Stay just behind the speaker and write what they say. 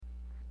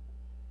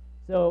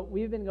So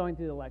we've been going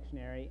through the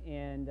lectionary,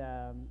 and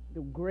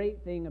the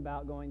great thing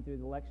about going through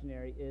the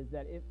lectionary is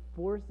that it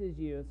forces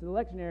you. So the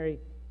lectionary,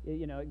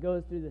 it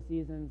goes through the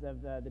seasons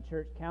of the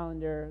church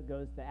calendar,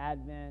 goes to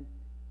Advent,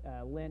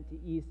 Lent to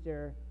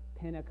Easter,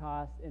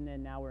 Pentecost, and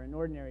then now we're in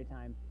ordinary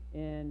time.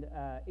 And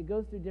it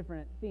goes through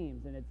different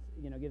themes, and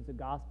gives a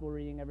gospel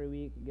reading every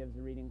week. It gives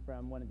a reading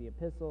from one of the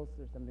epistles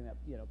or something that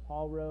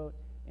Paul wrote,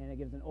 and it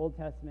gives an Old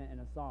Testament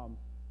and a Psalm.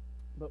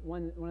 But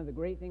one of the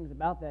great things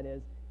about that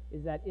is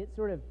that it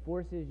sort of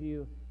forces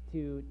you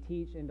to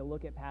teach and to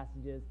look at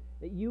passages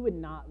that you would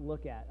not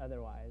look at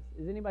otherwise.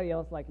 Is anybody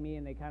else like me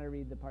and they kind of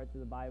read the parts of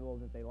the Bible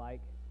that they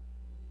like?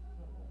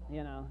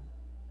 You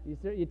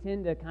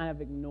tend to kind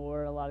of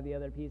ignore a lot of the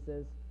other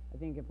pieces. I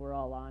think if we're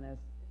all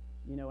honest,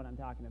 you know what I'm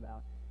talking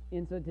about.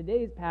 And so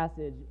today's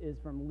passage is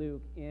from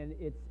Luke, and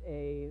it's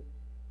a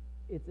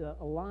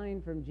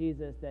line from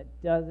Jesus that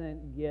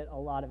doesn't get a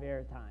lot of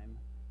airtime,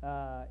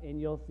 and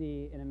you'll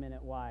see in a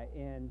minute why.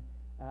 And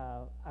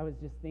I was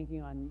just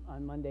thinking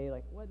on Monday,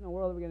 like, what in the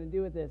world are we going to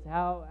do with this?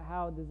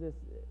 How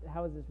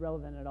is this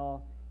relevant at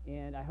all?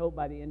 And I hope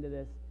by the end of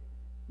this,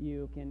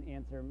 you can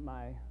answer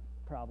my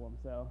problem.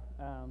 So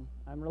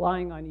I'm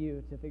relying on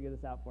you to figure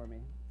this out for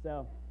me.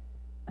 So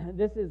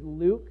this is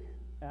Luke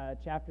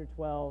chapter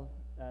 12,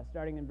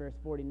 starting in verse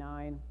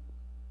 49.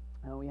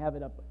 We have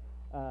it up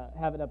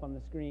on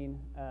the screen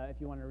if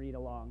you want to read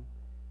along.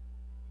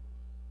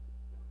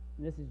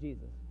 And this is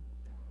Jesus.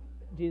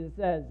 Jesus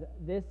says,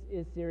 "This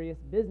is serious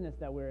business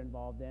that we're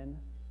involved in.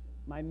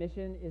 My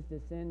mission is to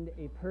send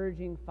a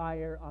purging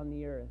fire on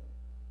the earth.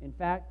 In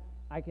fact,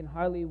 I can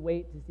hardly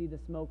wait to see the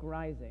smoke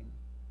rising.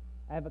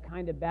 I have a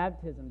kind of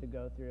baptism to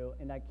go through,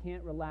 and I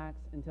can't relax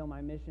until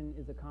my mission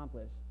is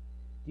accomplished.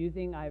 Do you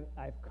think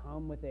I've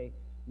come with a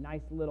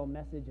nice little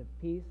message of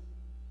peace?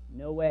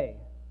 No way.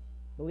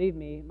 Believe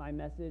me, my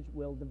message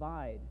will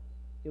divide.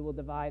 It will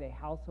divide a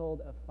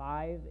household of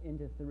 5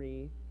 into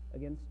 3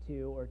 against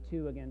 2, or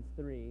 2 against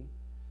 3.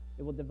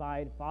 It will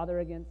divide father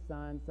against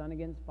son, son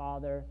against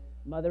father,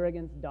 mother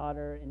against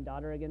daughter, and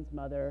daughter against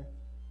mother,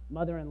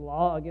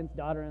 mother-in-law against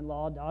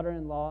daughter-in-law,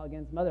 daughter-in-law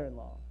against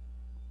mother-in-law."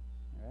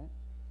 All right.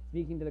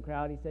 Speaking to the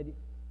crowd, he said,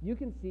 "You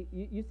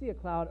see a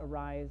cloud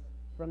arise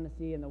from the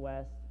sea in the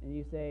west, and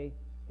you say,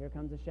 'Here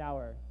comes a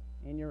shower,'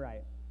 and you're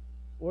right.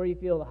 Or you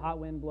feel the hot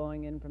wind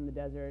blowing in from the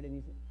desert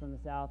and from the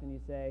south, and you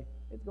say,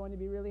 'It's going to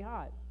be really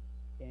hot,'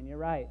 and you're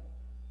right.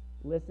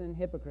 Listen,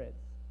 hypocrites.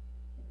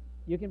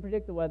 You can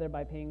predict the weather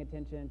by paying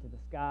attention to the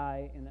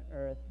sky and the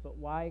earth, but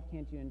why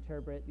can't you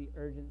interpret the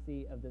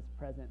urgency of this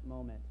present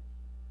moment?"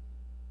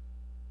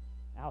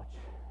 Ouch.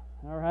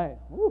 All right.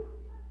 Woo.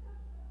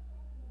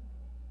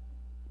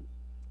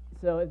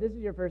 So if this is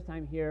your first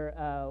time here,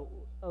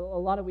 a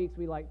lot of weeks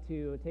we like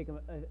to take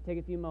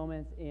a few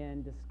moments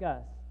and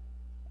discuss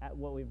at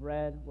what we've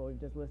read, what we've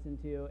just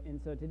listened to.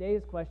 And so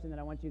today's question that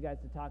I want you guys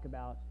to talk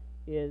about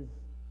is,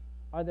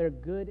 are there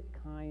good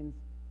kinds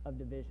of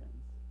divisions?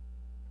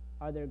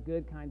 Are there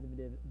good kinds of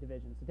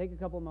divisions? So take a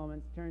couple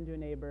moments, turn to a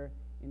neighbor,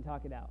 and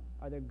talk it out.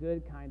 Are there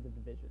good kinds of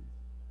divisions?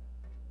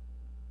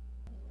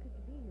 It's good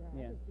to be here.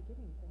 Yeah. I was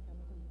beginning to think I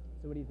was going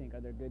to. So what do you think? Are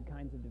there good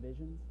kinds of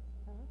divisions?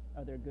 Huh?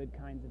 Are there good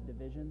kinds of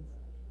divisions?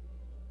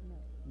 No.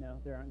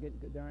 No, there aren't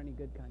any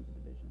good kinds of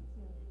divisions.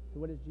 No. So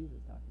what is Jesus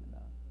talking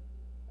about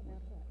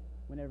About what?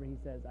 whenever he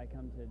says, "I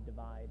come to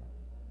divide"?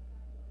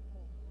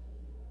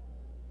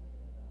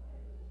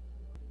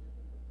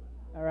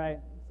 All right.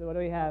 So what do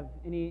we have?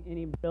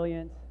 Any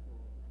brilliant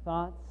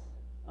thoughts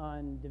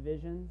on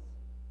divisions?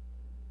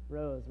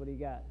 Rose, what do you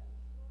got?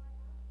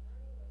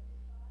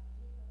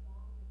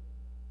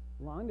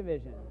 Long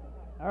division.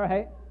 All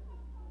right.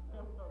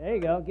 There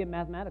you go. Get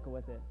mathematical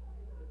with it.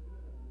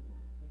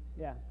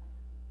 Yeah.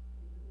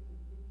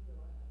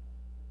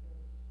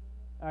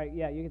 All right.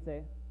 Yeah, you can say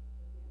it.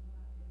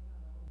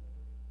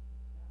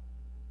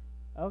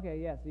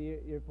 Okay. Yeah. So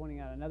you're pointing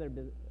out another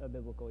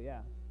biblical.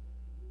 Yeah.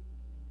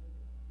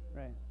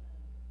 Right.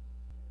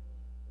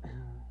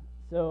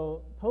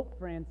 So Pope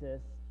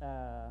Francis,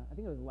 I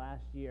think it was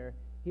last year,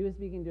 he was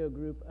speaking to a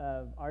group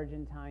of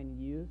Argentine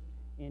youth,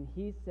 and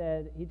he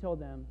told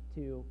them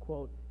to,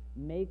 quote,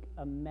 "make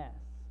a mess."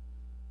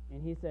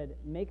 And he said,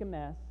 make a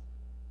mess,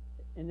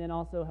 and then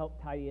also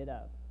help tidy it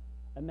up.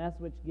 A mess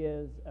which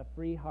gives a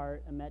free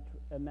heart,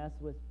 a mess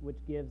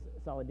which gives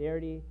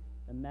solidarity,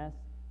 a mess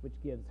which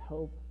gives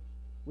hope.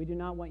 We do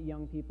not want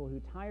young people who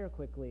tire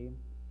quickly,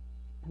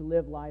 who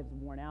live lives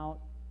worn out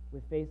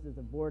with faces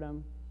of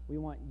boredom. We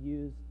want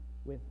youth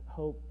with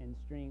hope and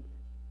strength.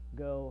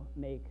 Go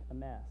make a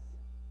mess.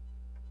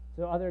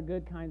 So are there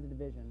good kinds of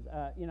divisions?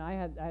 I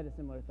had a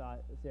similar thought,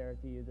 Sarah,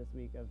 to you this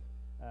week of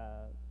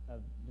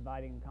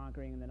dividing and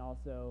conquering, and then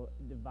also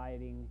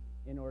dividing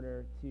in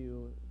order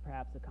to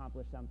perhaps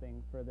accomplish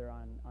something further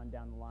on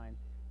down the line.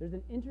 There's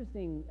an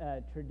interesting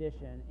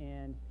tradition,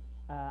 and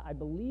I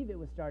believe it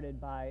was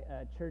started by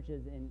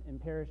churches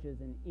and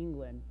parishes in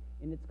England,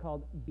 and it's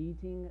called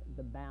beating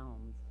the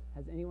bounds.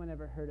 Has anyone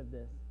ever heard of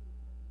this?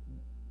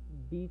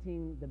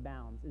 Beating the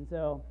bounds. And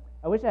so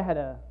I wish I had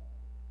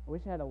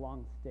a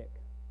long stick,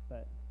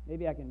 but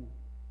maybe I can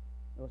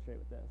illustrate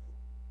with this.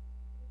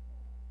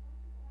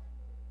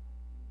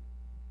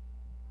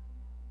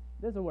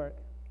 This will work.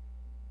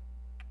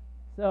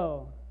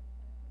 So,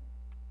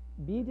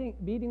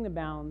 beating the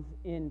bounds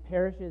in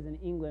parishes in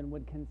England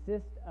would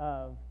consist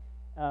of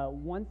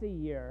once a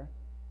year,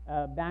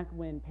 back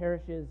when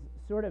parishes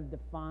sort of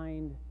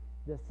defined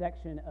the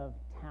section of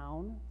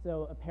town.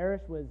 So a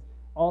parish was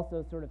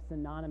also sort of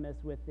synonymous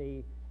with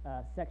a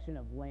section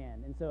of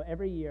land. And so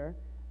every year,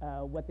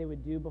 what they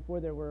would do before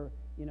there were,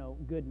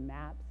 good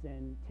maps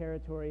and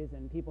territories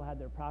and people had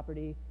their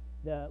property,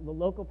 the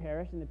local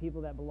parish and the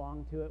people that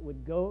belonged to it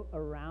would go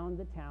around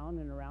the town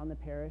and around the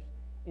parish,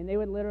 and they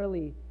would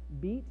literally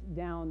beat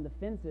down the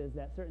fences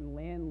that certain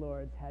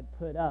landlords had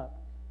put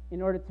up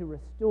in order to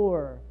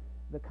restore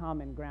the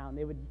common ground.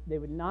 They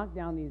would knock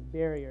down these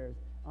barriers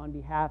on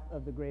behalf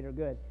of the greater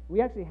good. We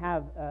actually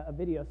have a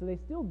video, so they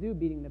still do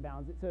beating the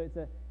bounds.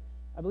 So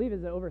I believe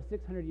it's an over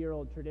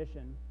 600-year-old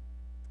tradition.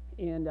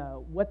 And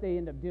what they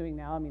end up doing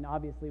now,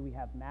 obviously we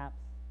have maps,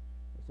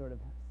 we're sort of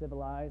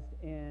civilized,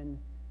 and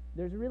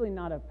there's really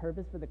not a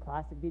purpose for the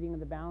classic beating of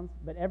the bounds,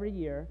 but every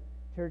year,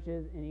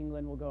 churches in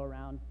England will go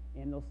around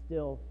and they'll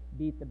still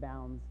beat the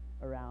bounds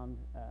around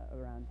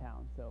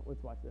town. So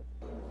let's watch this.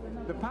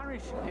 The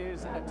parish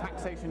is a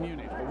taxation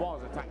unit, or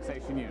was a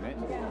taxation unit,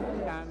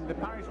 and the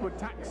parish would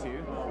tax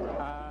you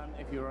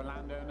if you're a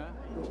landowner,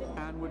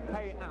 and would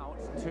pay out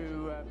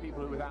to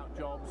people who are without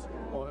jobs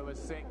or who are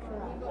sick,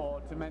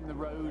 or to mend the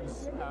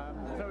roads.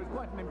 So it's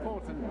quite an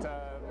important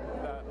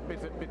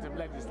bit of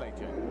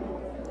legislature.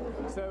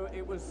 So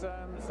it was.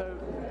 So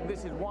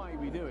this is why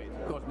we do it.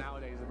 Of course,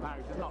 nowadays the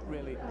parish is not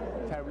really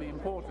terribly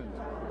important,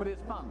 but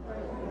it's fun,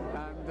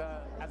 and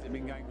as it's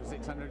been going for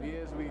 600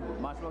 years, we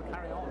might as well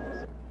carry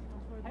on.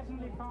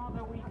 Heavenly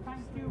Father, we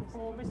thank you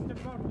for Mr.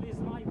 Brodley's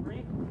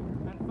library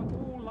and for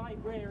all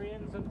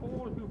librarians and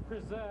all who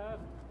preserve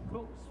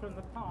books from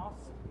the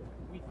past.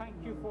 We thank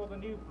you for the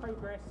new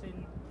progress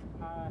in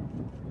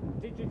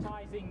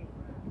digitising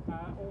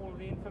all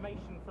the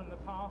information from the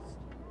past,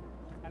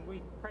 and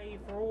we pray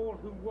for all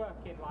who work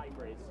in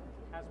libraries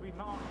as we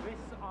mark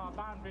this, our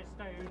boundary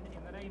stone,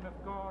 in the name of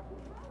God,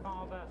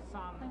 Father,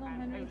 Son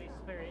and Holy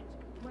Spirit.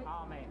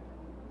 Amen.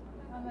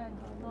 Amen.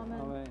 Amen.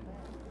 Amen.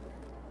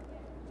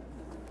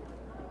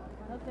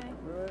 Okay.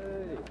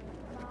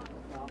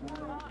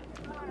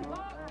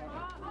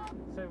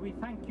 So we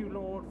thank you,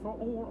 Lord, for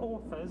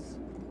all authors,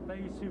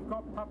 those who've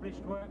got published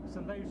works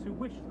and those who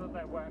wish that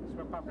their works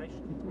were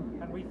published.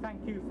 And we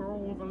thank you for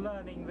all the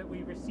learning that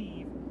we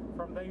receive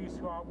from those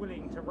who are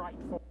willing to write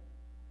for.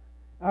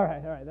 All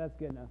right, that's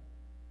good enough.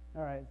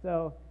 All right,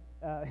 so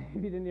if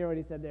you didn't hear what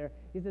he said there,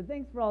 he said,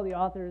 thanks for all the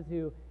authors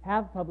who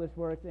have published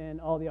works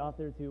and all the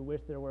authors who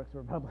wish their works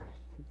were published.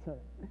 So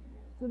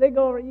they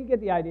go, you get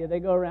the idea, they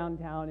go around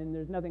town, and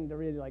there's nothing to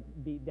really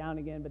beat down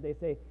again, but they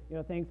say,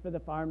 thanks for the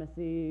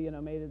pharmacy,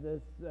 made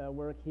this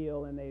work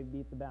heal, and they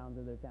beat the bounds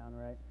of their town,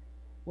 right?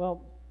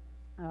 Well,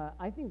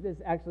 I think this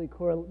actually,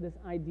 this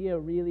idea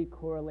really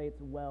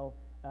correlates well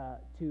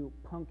to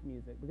punk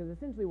music, because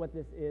essentially what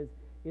this is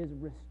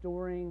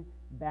restoring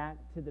back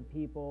to the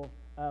people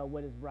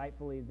what is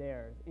rightfully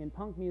theirs. And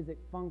punk music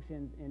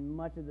functions in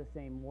much of the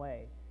same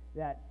way,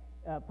 that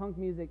punk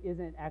music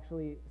isn't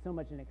actually so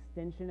much an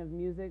extension of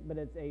music, but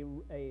it's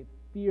a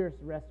fierce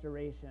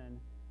restoration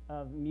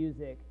of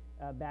music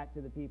back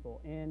to the people.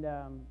 And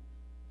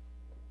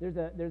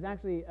there's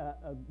actually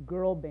a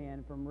girl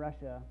band from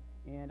Russia,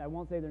 and I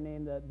won't say their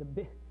name.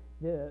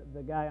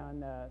 The guy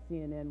on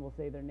CNN will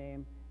say their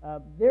name.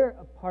 They're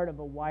a part of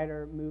a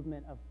wider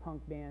movement of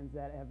punk bands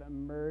that have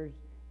emerged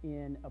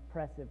in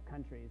oppressive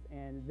countries,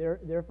 and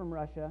they're from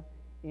Russia.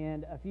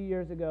 And a few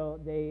years ago,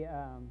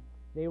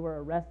 they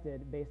were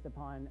arrested based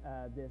upon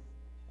this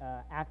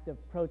act of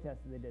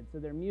protest that they did. So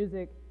their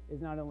music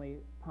is not only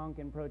punk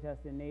and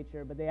protest in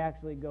nature, but they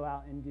actually go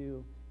out and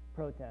do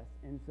protests.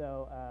 And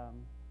so,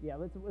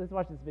 let's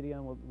watch this video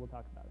and we'll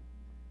talk about it.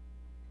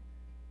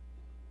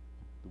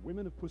 The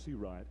women of Pussy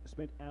Riot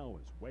spent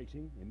hours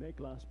waiting in their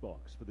glass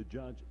box for the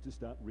judge to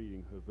start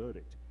reading her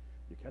verdict.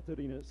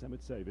 Yekaterina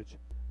Samitsevich,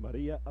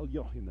 Maria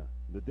Alyokhina,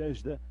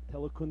 Nadezhda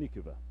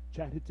Telekonikova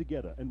chatted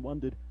together and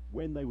wondered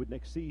when they would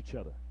next see each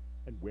other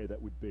and where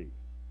that would be.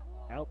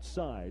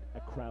 Outside,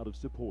 a crowd of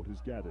supporters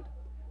gathered.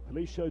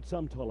 Police showed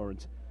some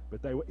tolerance,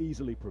 but they were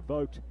easily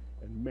provoked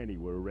and many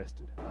were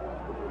arrested.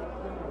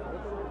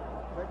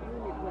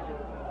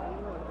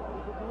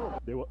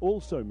 There were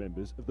also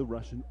members of the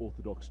Russian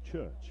Orthodox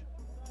Church.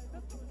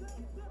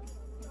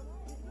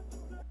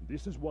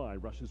 This is why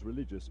Russia's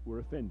religious were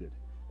offended.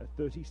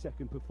 A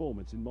 30-second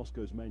performance in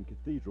Moscow's main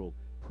cathedral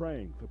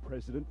praying for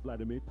President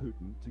Vladimir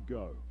Putin to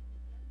go.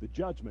 The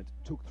judgment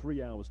took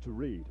 3 hours to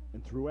read,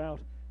 and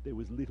throughout there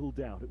was little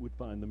doubt it would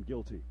find them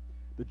guilty.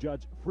 The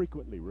judge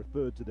frequently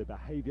referred to their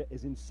behavior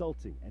as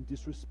insulting and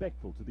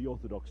disrespectful to the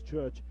Orthodox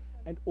Church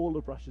and all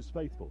of Russia's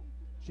faithful.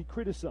 She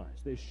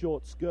criticized their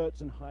short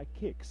skirts and high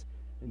kicks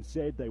and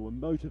said they were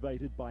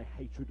motivated by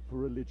hatred for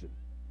religion.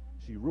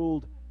 She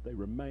ruled they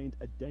remained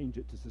a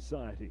danger to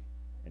society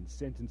and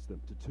sentenced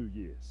them to 2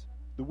 years.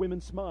 The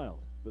women smiled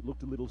but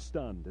looked a little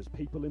stunned as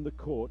people in the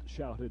court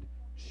shouted,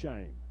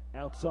 "Shame."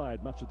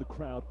 Outside, much of the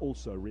crowd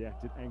also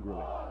reacted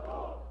angrily.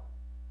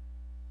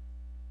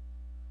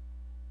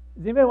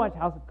 Does anybody watch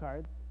House of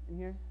Cards in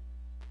here?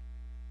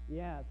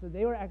 Yeah, so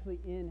they were actually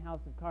in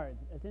House of Cards,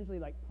 essentially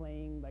like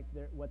playing like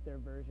what their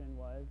version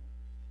was.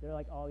 They're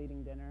like all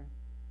eating dinner.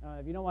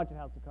 If you don't watch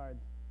House of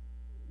Cards,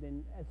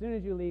 then as soon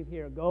as you leave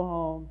here, go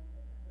home,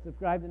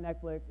 subscribe to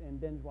Netflix, and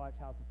binge watch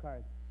House of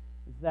Cards.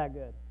 It's that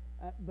good.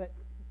 But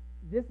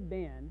this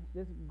band,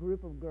 this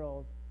group of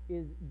girls,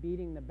 is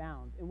beating the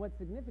bounds. And what's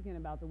significant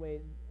about the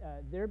way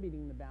they're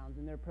beating the bounds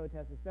in their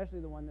protests,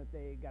 especially the one that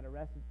they got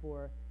arrested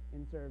for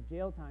and served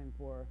jail time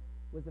for,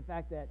 was the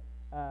fact that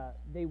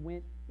they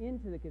went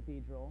into the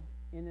cathedral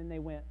and then they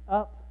went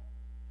up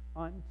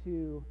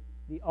onto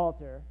the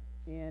altar.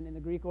 And in the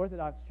Greek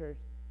Orthodox Church,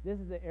 this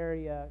is the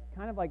area,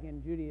 kind of like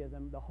in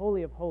Judaism, the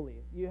Holy of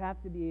Holies. You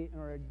have to be an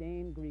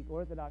ordained Greek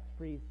Orthodox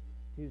priest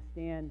to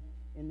stand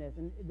in this.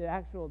 And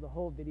the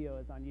whole video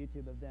is on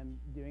YouTube of them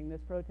doing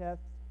this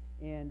protest.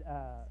 And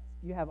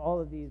you have all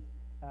of these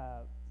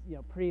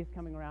priests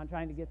coming around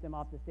trying to get them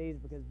off the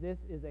stage because this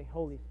is a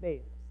holy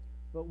space.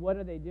 But what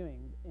are they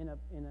doing?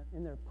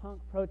 In their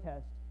punk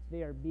protest,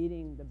 they are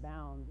beating the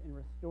bounds and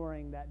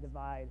restoring that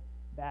divide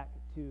back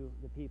to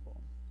the people.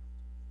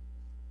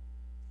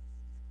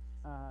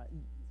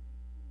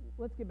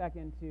 Let's get back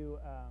into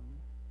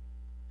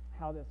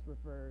how this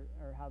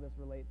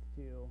relates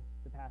to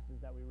the passage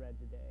that we read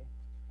today.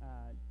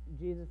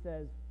 Jesus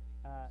says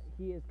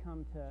he has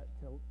come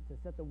to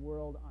set the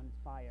world on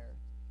fire.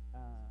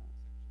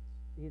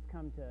 He's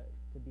come to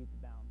beat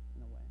the bounds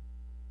in a way.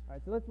 All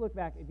right, so let's look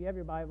back. If you have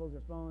your Bibles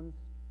or phones,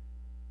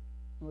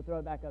 and we'll throw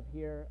it back up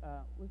here.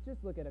 Let's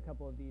just look at a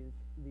couple of these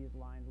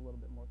lines a little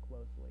bit more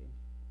closely.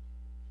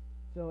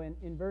 So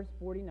in verse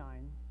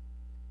 49,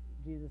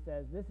 Jesus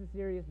says, "This is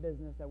serious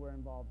business that we're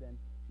involved in.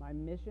 My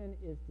mission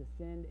is to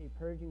send a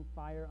purging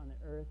fire on the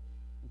earth.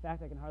 In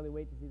fact, I can hardly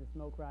wait to see the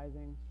smoke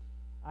rising.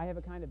 I have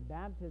a kind of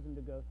baptism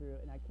to go through,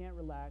 and I can't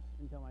relax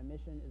until my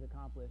mission is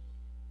accomplished.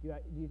 Do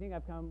you think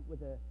I've come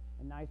with a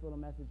nice little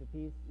message of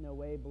peace? No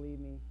way, believe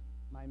me,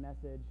 my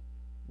message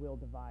will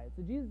divide."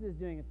 So Jesus is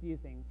doing a few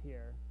things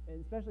here,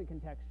 especially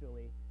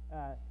contextually.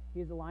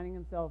 He's aligning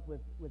himself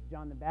with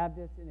John the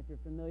Baptist, and if you're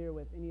familiar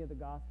with any of the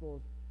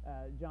Gospels,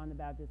 John the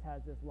Baptist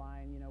has this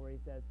line, where he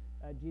says,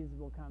 Jesus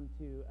will come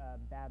to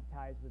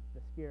baptize with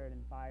the Spirit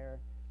and fire.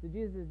 So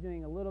Jesus is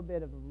doing a little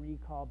bit of a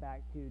recall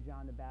back to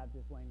John the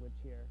Baptist language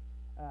here.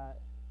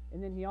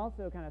 And then he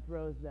also kind of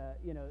throws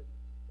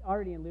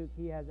already in Luke,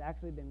 he has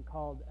actually been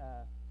called,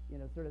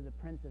 sort of the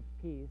Prince of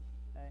Peace.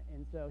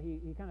 And so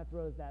he kind of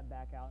throws that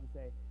back out and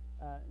say,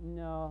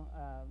 no,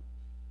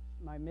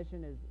 my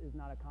mission is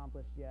not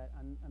accomplished yet.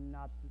 I'm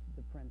not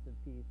the Prince of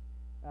Peace.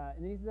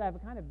 And then he says, I have a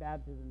kind of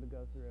baptism to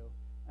go through.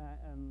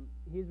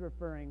 He's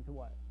referring to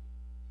what?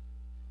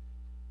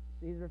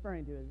 He's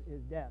referring to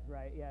his death,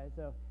 right? Yeah.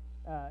 So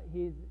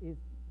he's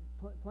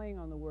playing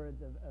on the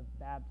words of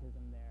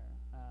baptism there.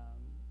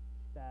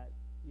 That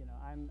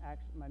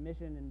my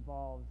mission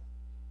involves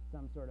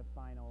some sort of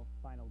final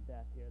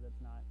death here.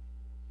 That's not.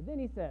 But then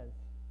he says,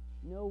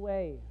 "No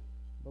way,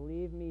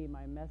 believe me,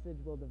 my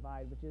message will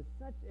divide," which is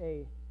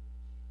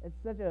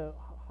such a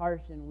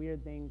harsh and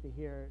weird thing to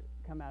hear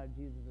come out of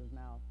Jesus'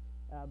 mouth.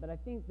 But I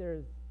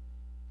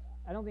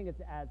don't think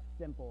it's as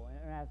simple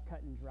or as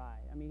cut and dry.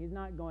 I mean, he's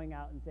not going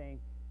out and saying,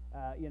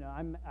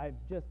 I've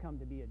just come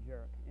to be a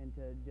jerk and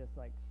to just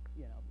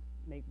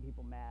make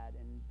people mad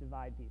and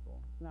divide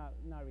people. It's not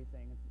what he's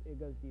saying. It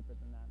goes deeper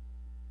than that.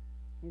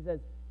 He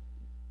says,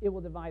 it will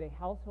divide a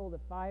household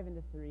of 5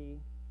 into 3,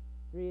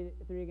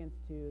 3 against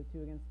 2,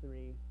 2 against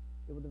 3.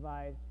 It will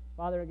divide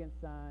father against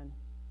son,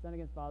 son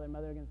against father,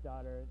 mother against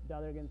daughter,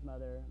 daughter against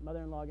mother,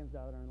 mother-in-law against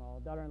daughter-in-law,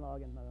 daughter-in-law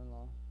against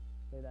mother-in-law.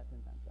 Say that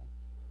 10 times fast.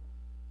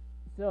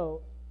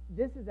 So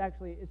this is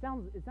actually, it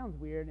sounds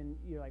weird, and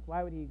you're like,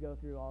 why would he go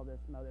through all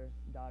this mother,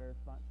 daughter,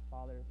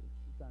 father,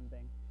 son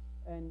thing?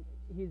 And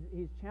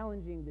he's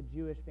challenging the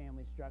Jewish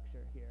family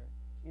structure here.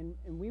 And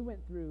we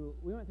went through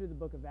the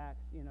book of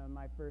Acts, in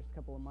my first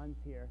couple of months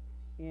here,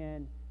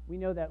 and we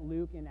know that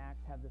Luke and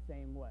Acts have the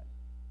same what?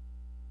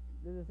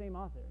 They're the same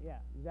author, yeah,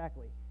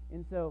 exactly.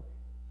 And so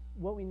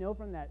what we know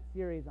from that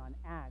series on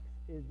Acts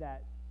is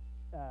that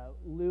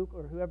Luke,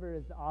 or whoever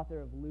is the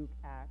author of Luke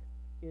Acts,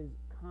 is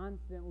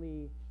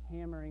constantly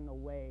hammering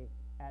away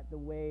at the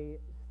way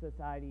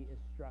society is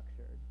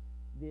structured,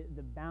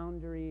 the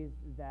boundaries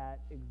that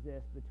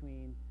exist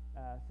between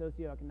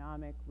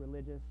socioeconomic,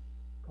 religious,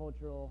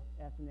 cultural,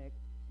 ethnic.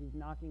 He's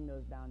knocking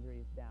those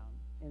boundaries down.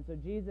 And so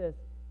Jesus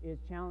is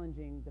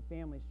challenging the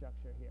family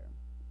structure here.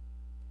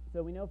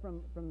 So we know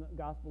from the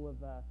Gospel of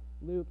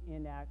Luke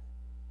and Acts,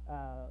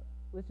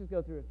 let's just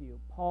go through a few.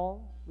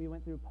 Paul, we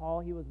went through Paul.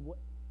 He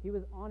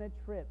was on a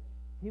trip.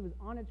 He was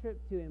on a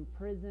trip to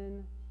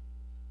imprison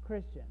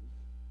Christians,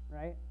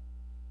 right?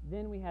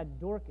 Then we had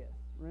Dorcas.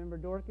 Remember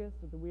Dorcas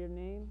with the weird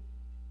name?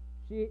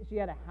 She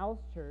had a house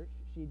church.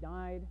 She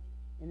died,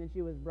 and then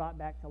she was brought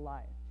back to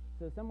life.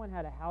 So someone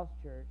had a house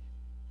church,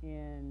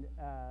 and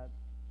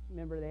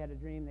remember they had a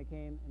dream, they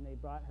came and they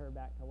brought her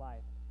back to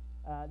life.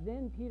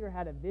 Then Peter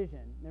had a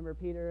vision. Remember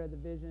Peter, the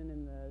vision,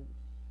 and the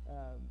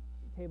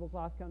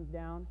tablecloth comes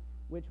down,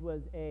 which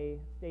was a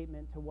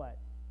statement to what?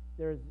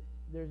 There's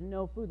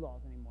no food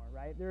laws anymore,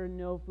 right? There are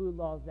no food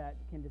laws that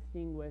can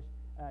distinguish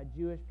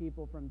Jewish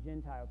people from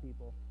Gentile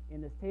people.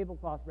 And this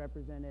tablecloth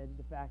represented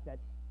the fact that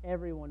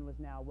everyone was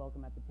now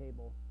welcome at the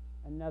table.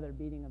 Another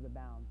beating of the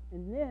bounds.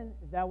 And then,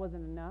 if that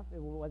wasn't enough, it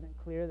wasn't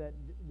clear that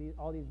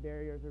all these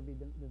barriers would be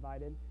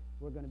divided,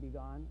 were going to be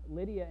gone.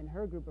 Lydia and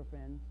her group of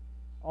friends,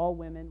 all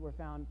women, were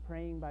found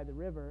praying by the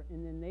river,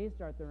 and then they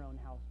start their own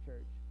house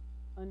church.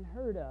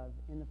 Unheard of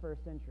in the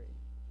first century.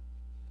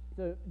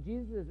 So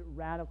Jesus'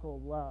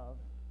 radical love,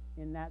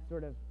 in that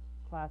sort of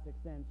classic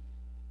sense,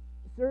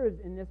 serves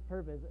in this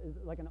purpose as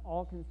like an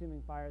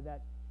all-consuming fire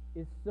that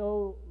is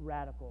so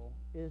radical,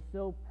 is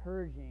so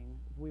purging,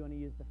 if we want to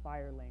use the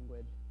fire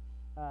language,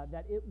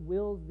 that it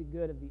wills the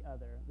good of the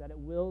other, that it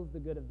wills the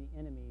good of the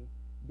enemy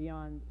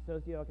beyond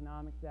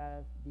socioeconomic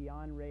status,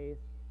 beyond race,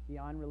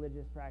 beyond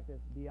religious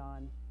practice,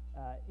 beyond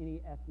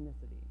any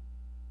ethnicity.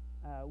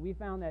 We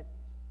found that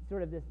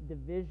sort of this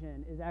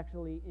division is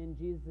actually in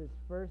Jesus'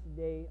 first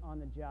day on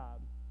the job,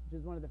 which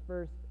is one of the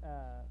first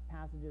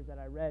passages that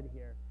I read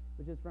here,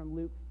 which is from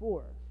Luke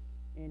 4.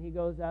 And he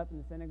goes up in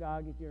the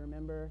synagogue, if you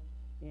remember,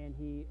 and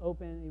he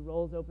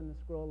rolls open the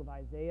scroll of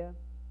Isaiah,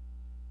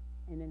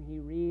 and then he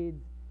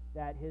reads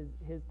that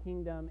his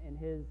kingdom and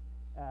his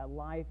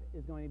life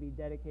is going to be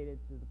dedicated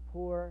to the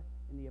poor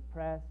and the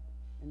oppressed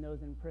and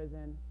those in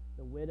prison,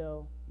 the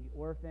widow, the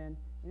orphan.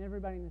 And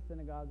everybody in the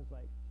synagogue is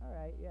like, all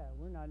right, yeah,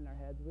 we're nodding our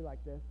heads. We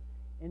like this.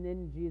 And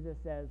then Jesus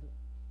says,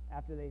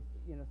 after they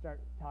start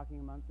talking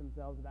amongst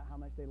themselves about how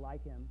much they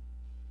like him,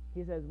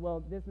 he says,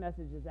 well, this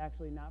message is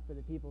actually not for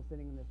the people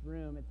sitting in this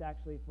room. It's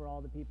actually for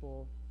all the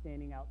people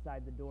standing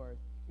outside the doors.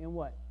 And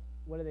what?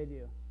 What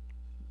do?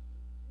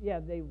 Yeah,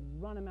 they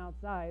run him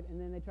outside, and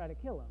then they try to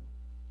kill him,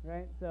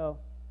 right? So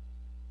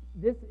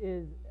this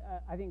is,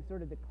 I think,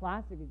 sort of the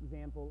classic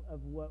example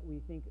of what we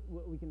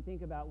can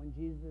think about when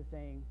Jesus is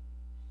saying,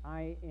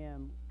 I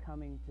am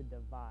coming to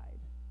divide.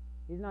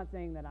 He's not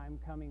saying that I'm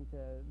coming to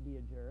be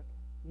a jerk.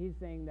 He's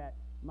saying that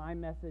my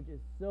message is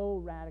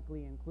so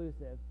radically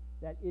inclusive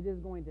that it is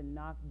going to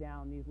knock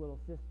down these little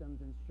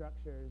systems and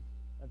structures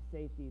of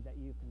safety that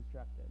you've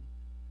constructed.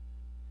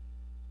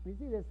 We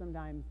see this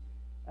sometimes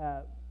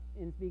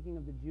in speaking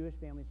of the Jewish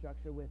family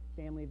structure with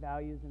family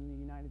values in the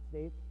United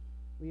States.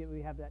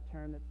 We have that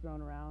term that's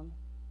thrown around.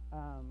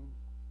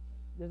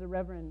 There's a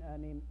reverend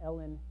named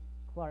Ellen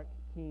Clark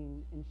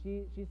King, and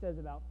she says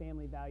about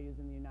family values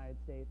in the United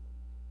States,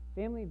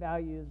 family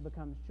values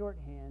become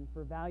shorthand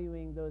for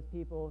valuing those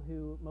people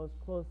who most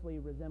closely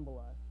resemble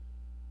us.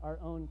 Our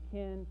own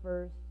kin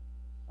first,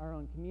 our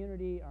own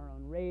community, our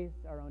own race,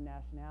 our own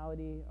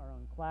nationality, our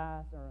own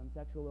class, our own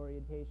sexual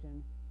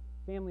orientation.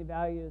 Family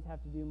values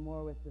have to do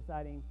more with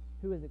deciding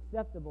who is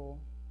acceptable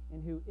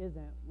and who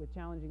isn't, with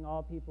challenging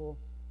all people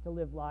to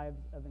live lives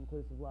of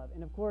inclusive love.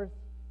 And of course,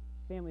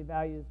 family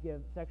values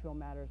give sexual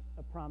matters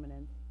a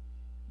prominence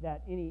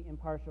that any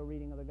impartial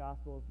reading of the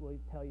Gospels will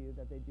tell you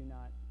that they do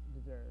not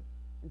deserve.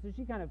 And so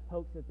she kind of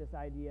pokes at this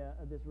idea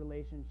of this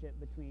relationship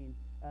between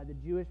the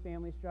Jewish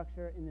family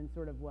structure and then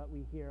sort of what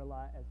we hear a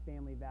lot as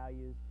family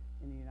values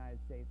in the United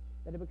States.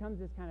 That it becomes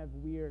this kind of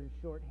weird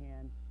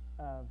shorthand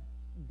of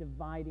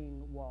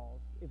dividing walls.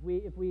 If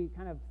we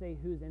kind of say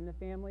who's in the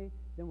family,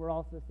 then we're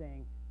also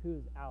saying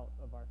who's out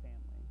of our family.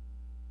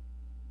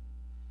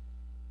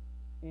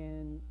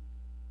 And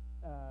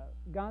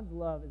God's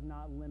love is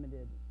not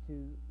limited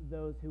to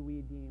those who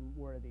we deem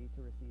worthy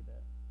to receive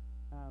it.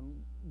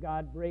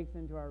 God breaks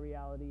into our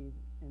realities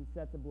and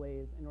sets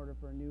ablaze in order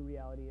for a new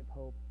reality of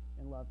hope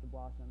and love to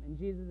blossom. And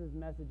Jesus'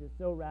 message is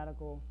so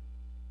radical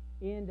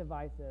and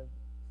divisive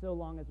so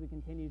long as we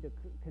continue to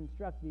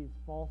construct these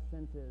false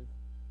senses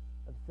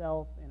of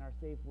self in our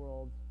safe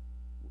worlds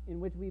in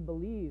which we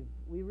believe,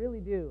 we really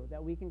do,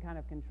 that we can kind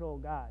of control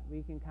God.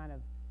 We can kind of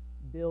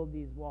build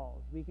these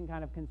walls. We can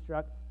kind of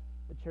construct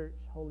the church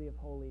holy of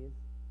holies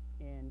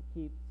and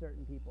keep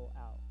certain people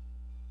out.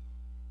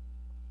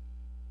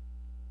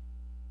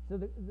 So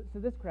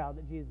this crowd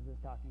that Jesus is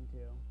talking to,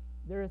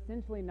 they're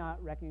essentially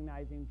not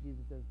recognizing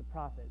Jesus as the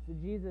prophet. So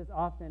Jesus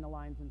often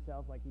aligns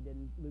himself, like he did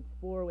in Luke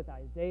 4, with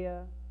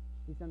Isaiah.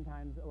 He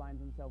sometimes aligns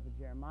himself with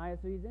Jeremiah.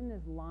 So he's in this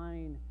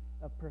line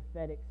of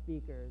prophetic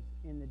speakers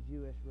in the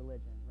Jewish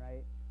religion,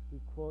 right? He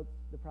quotes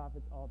the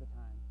prophets all the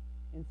time.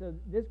 And so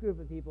this group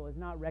of people is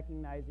not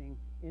recognizing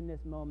in this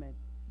moment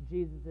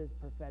Jesus'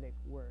 prophetic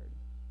word.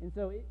 And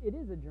so it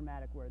is a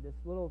dramatic word, this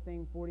little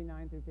thing,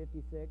 49 through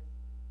 56.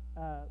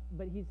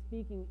 But he's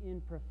speaking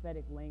in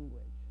prophetic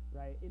language,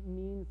 right? It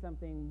means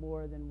something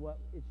more than what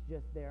it's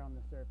just there on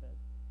the surface.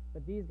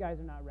 But these guys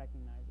are not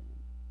recognizing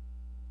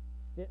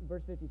it.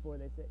 Verse 54,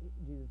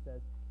 Jesus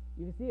says,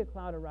 you can see a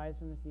cloud arise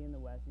from the sea in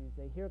the west, and you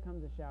say, here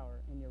comes a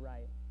shower, and you're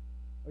right.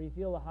 Or you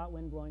feel a hot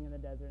wind blowing in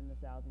the desert in the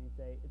south, and you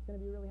say, it's going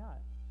to be really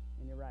hot,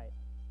 and you're right.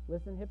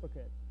 Listen,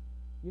 hypocrites.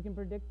 You can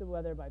predict the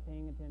weather by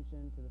paying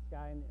attention to the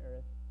sky and the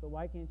earth, but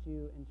why can't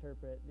you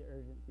interpret the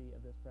urgency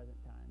of this present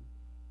time?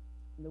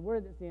 And the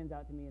word that stands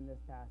out to me in this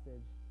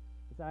passage,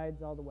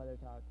 besides all the weather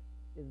talk,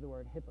 is the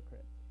word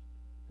hypocrites.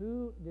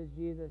 Who does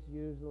Jesus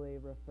usually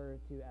refer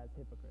to as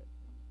hypocrites?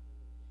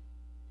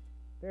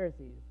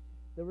 Pharisees,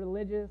 the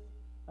religious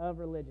of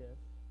religious,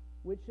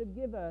 which should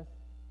give us,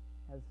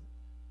 as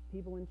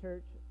people in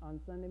church on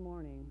Sunday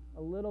morning,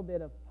 a little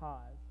bit of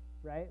pause,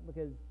 right?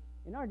 Because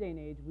in our day and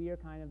age, we are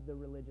kind of the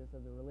religious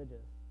of the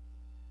religious.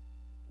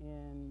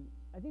 And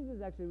I think this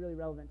is actually really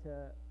relevant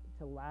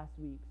to last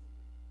week's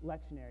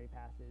lectionary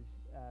passage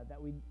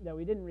that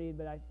we didn't read,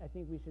 but I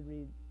think we should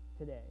read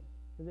today,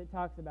 because it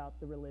talks about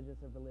the religious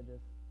of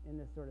religious in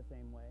this sort of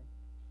same way.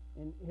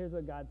 And here's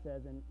what God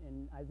says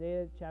in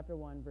Isaiah chapter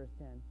 1, verse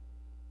 10.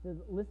 It says,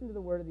 "Listen to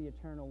the word of the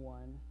Eternal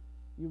One,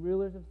 you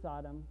rulers of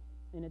Sodom,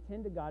 and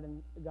attend to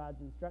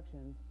God's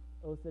instructions,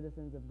 O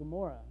citizens of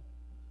Gomorrah."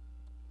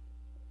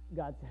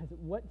 God says,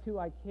 "What do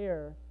I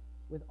care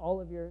with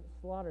all of your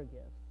slaughter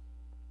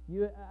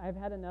gifts? I've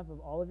had enough of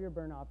all of your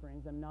burnt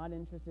offerings. I'm not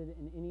interested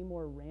in any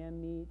more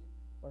ram meat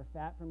or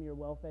fat from your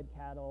well-fed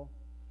cattle.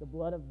 The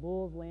blood of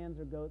bulls, lambs,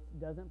 or goats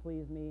doesn't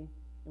please me.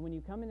 And when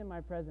you come into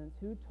my presence,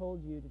 who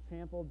told you to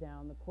trample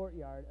down the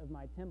courtyard of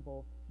my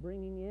temple,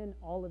 bringing in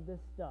all of this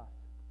stuff?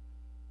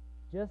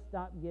 Just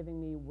stop giving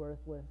me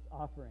worthless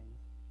offerings.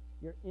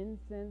 Your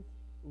incense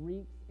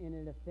reeks and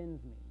it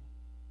offends me.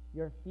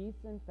 Your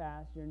feasts and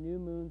fasts, your new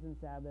moons and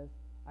Sabbaths,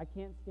 I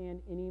can't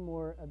stand any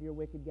more of your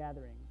wicked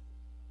gatherings."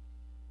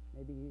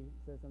 Maybe he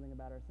says something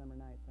about our summer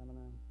nights. I don't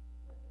know.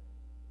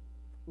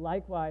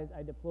 "Likewise,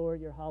 I deplore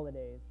your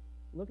holidays.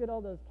 Look at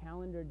all those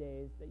calendar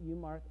days that you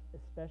mark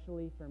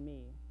especially for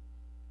me."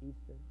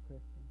 Easter,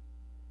 Christmas.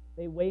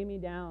 "They weigh me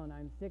down.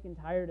 I'm sick and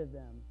tired of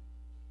them.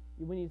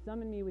 When you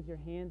summon me with your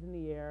hands in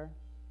the air,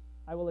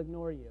 I will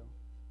ignore you.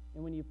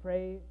 And when you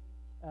pray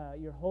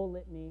your whole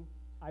litany,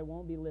 I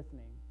won't be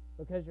listening.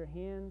 Because your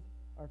hands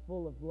are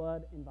full of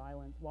blood and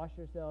violence. Wash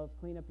yourselves,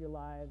 clean up your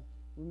lives,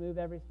 remove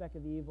every speck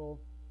of evil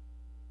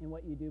in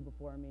what you do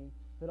before me.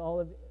 Put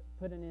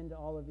an end to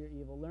all of your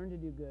evil. Learn to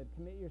do good.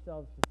 Commit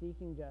yourselves to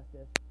seeking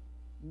justice.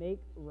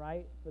 Make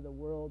right for the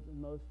world's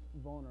most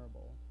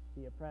vulnerable,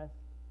 the oppressed,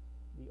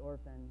 the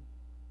orphan,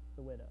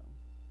 the widow."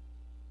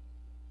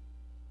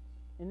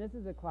 And this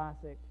is a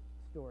classic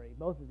story.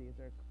 Both of these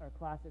are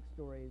classic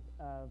stories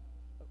of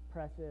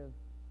oppressive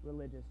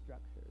religious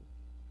structures.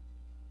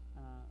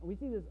 We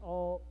see this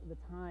all the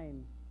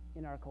time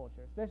in our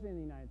culture, especially in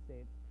the United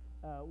States,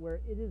 where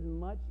it is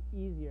much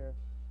easier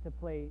to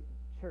play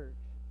church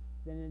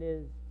than it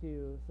is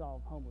to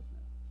solve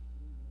homelessness.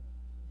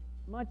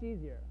 Much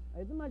easier.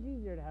 It's much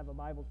easier to have a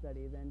Bible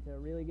study than to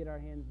really get our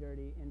hands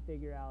dirty and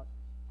figure out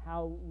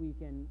how we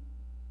can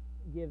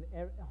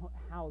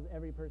house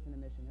every person in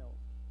Mission Hills.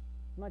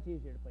 It's much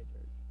easier to play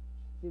church.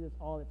 See this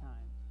all the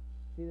time.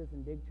 See this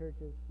in big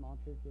churches, small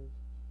churches.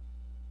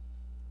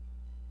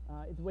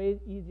 It's way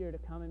easier to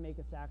come and make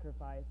a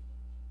sacrifice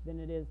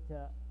than it is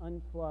to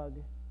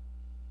unplug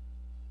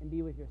and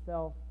be with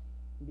yourself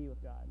and be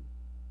with God.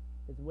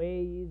 It's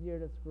way easier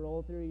to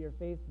scroll through your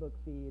Facebook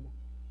feed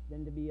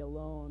than to be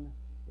alone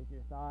with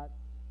your thoughts,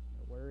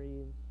 your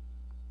worries.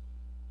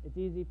 It's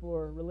easy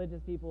for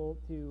religious people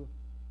to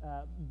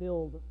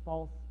build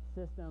false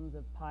systems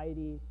of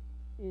piety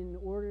in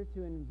order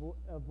to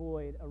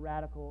avoid a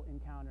radical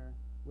encounter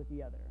with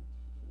the enemy.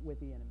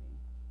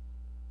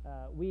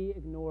 We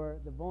ignore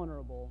the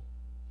vulnerable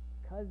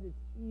because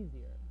it's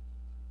easier.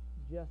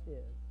 It just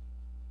is.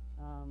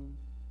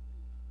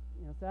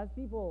 So as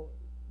people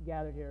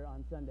gathered here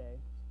on Sunday,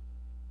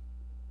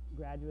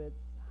 graduates,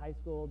 high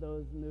school,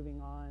 those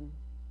moving on,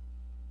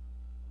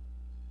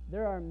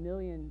 there are a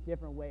million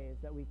different ways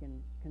that we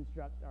can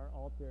construct our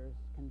altars,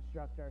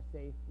 construct our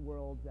safe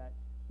worlds, that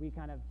we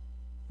kind of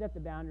set the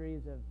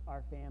boundaries of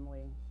our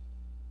family,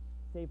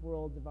 safe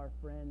worlds of our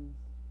friends,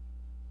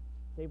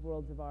 safe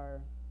worlds of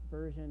our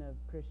version of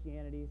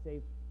Christianity,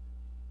 safe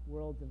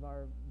worlds of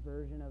our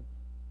version of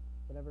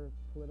whatever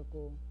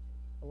political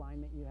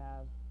alignment you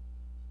have.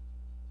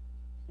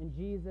 And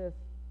Jesus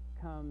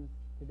comes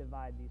to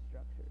divide these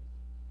structures.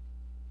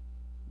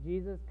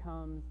 Jesus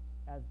comes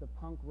as the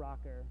punk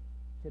rocker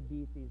to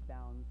beat these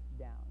bounds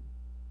down.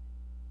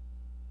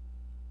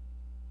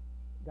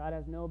 God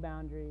has no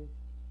boundaries.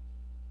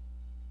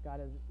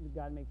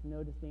 God makes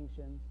no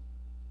distinctions.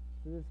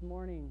 So this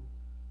morning,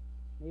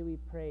 may we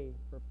pray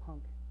for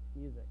punk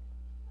music.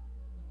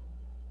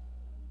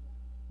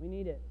 We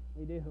need it.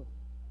 We do.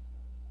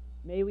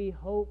 May we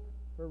hope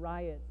for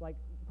riots, like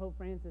Pope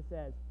Francis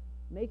says.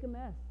 Make a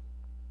mess.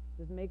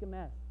 Just make a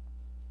mess.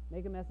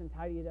 Make a mess and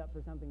tidy it up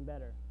for something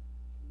better.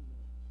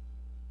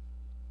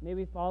 May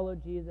we follow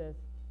Jesus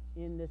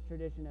in this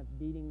tradition of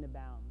beating the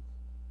bounds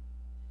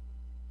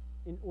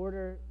in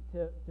order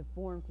to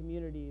form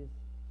communities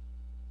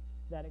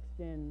that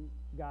extend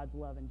God's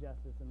love and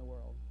justice in the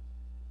world.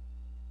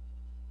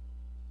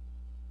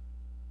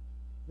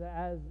 So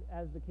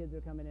as the kids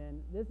are coming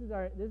in, this is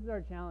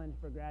our challenge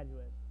for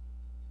graduates,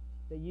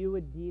 that you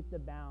would beat the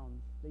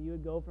bounds, that you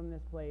would go from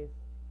this place,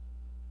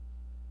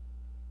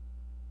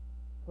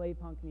 play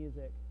punk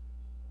music,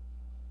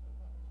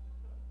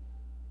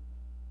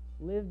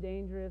 Live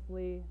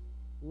dangerously,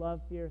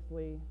 love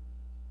fiercely.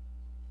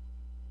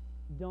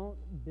 Don't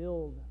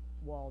build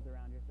walls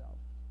around yourself.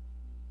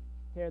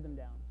 Tear them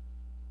down.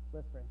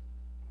 Let's pray.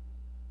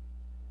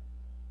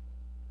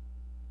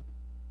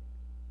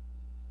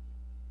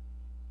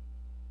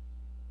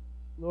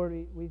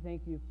 Lord, we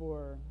thank you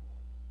for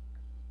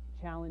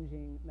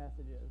challenging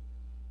messages.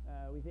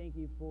 We thank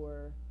you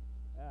for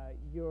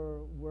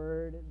your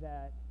word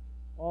that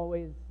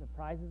always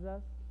surprises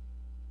us.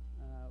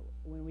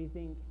 When we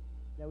think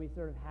that we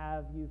sort of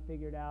have you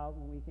figured out,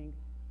 when we think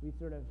we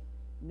sort of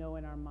know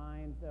in our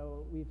minds,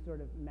 so we've sort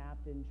of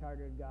mapped and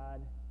chartered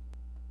God.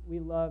 We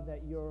love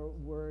that your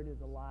word is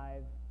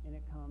alive, and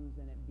it comes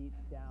and it beats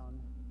down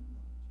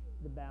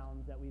the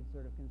bounds that we've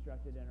sort of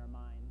constructed in our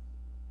minds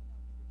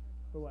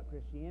for what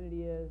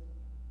Christianity is,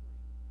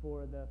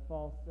 for the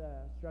false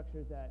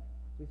structures that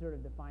we sort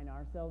of define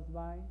ourselves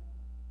by.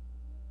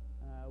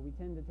 We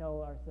tend to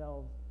tell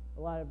ourselves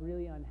a lot of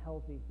really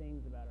unhealthy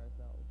things about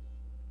ourselves.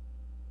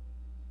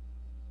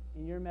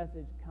 And your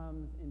message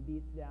comes and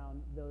beats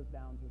down those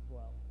bounds as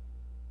well.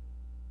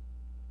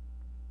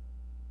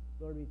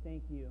 Lord, we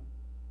thank you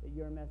that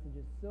your message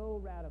is so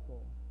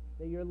radical,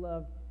 that your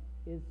love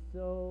is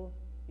so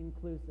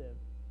inclusive,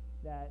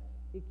 that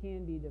it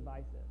can be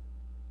divisive.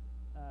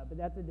 But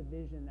that's a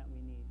division that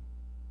we need.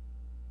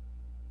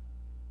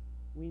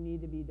 We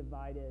need to be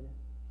divided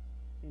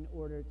in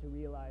order to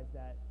realize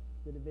that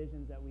the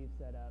divisions that we've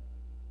set up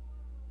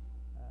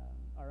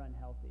are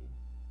unhealthy.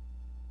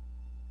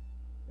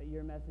 That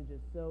your message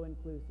is so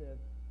inclusive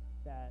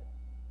that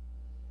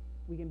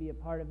we can be a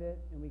part of it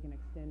and we can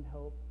extend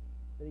hope,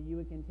 that you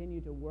would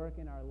continue to work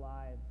in our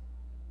lives,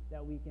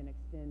 that we can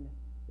extend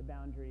the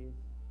boundaries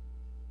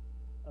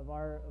of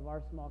our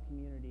small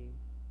community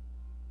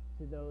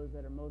to those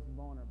that are most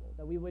vulnerable,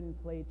 that we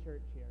wouldn't play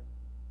church here.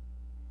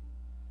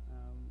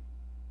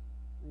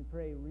 We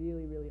pray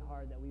really, really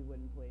hard that we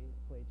wouldn't play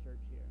church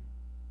here,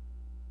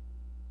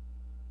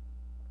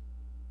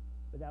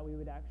 but that we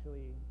would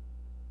actually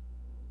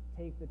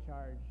take the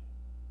charge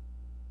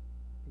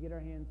to get our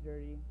hands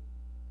dirty,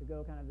 to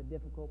go kind of the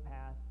difficult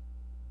path,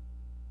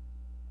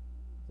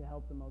 to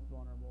help the most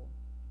vulnerable,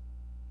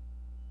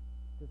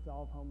 to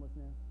solve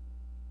homelessness.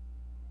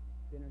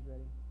 Dinner's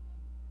ready.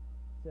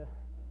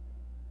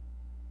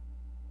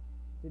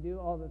 To do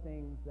all the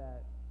things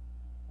that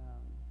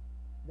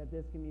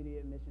this community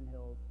at Mission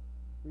Hills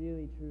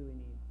really, truly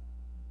needs.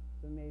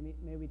 So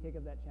may we take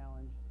up that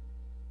challenge,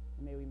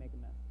 and may we make a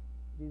mess.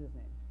 In Jesus'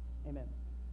 name, amen.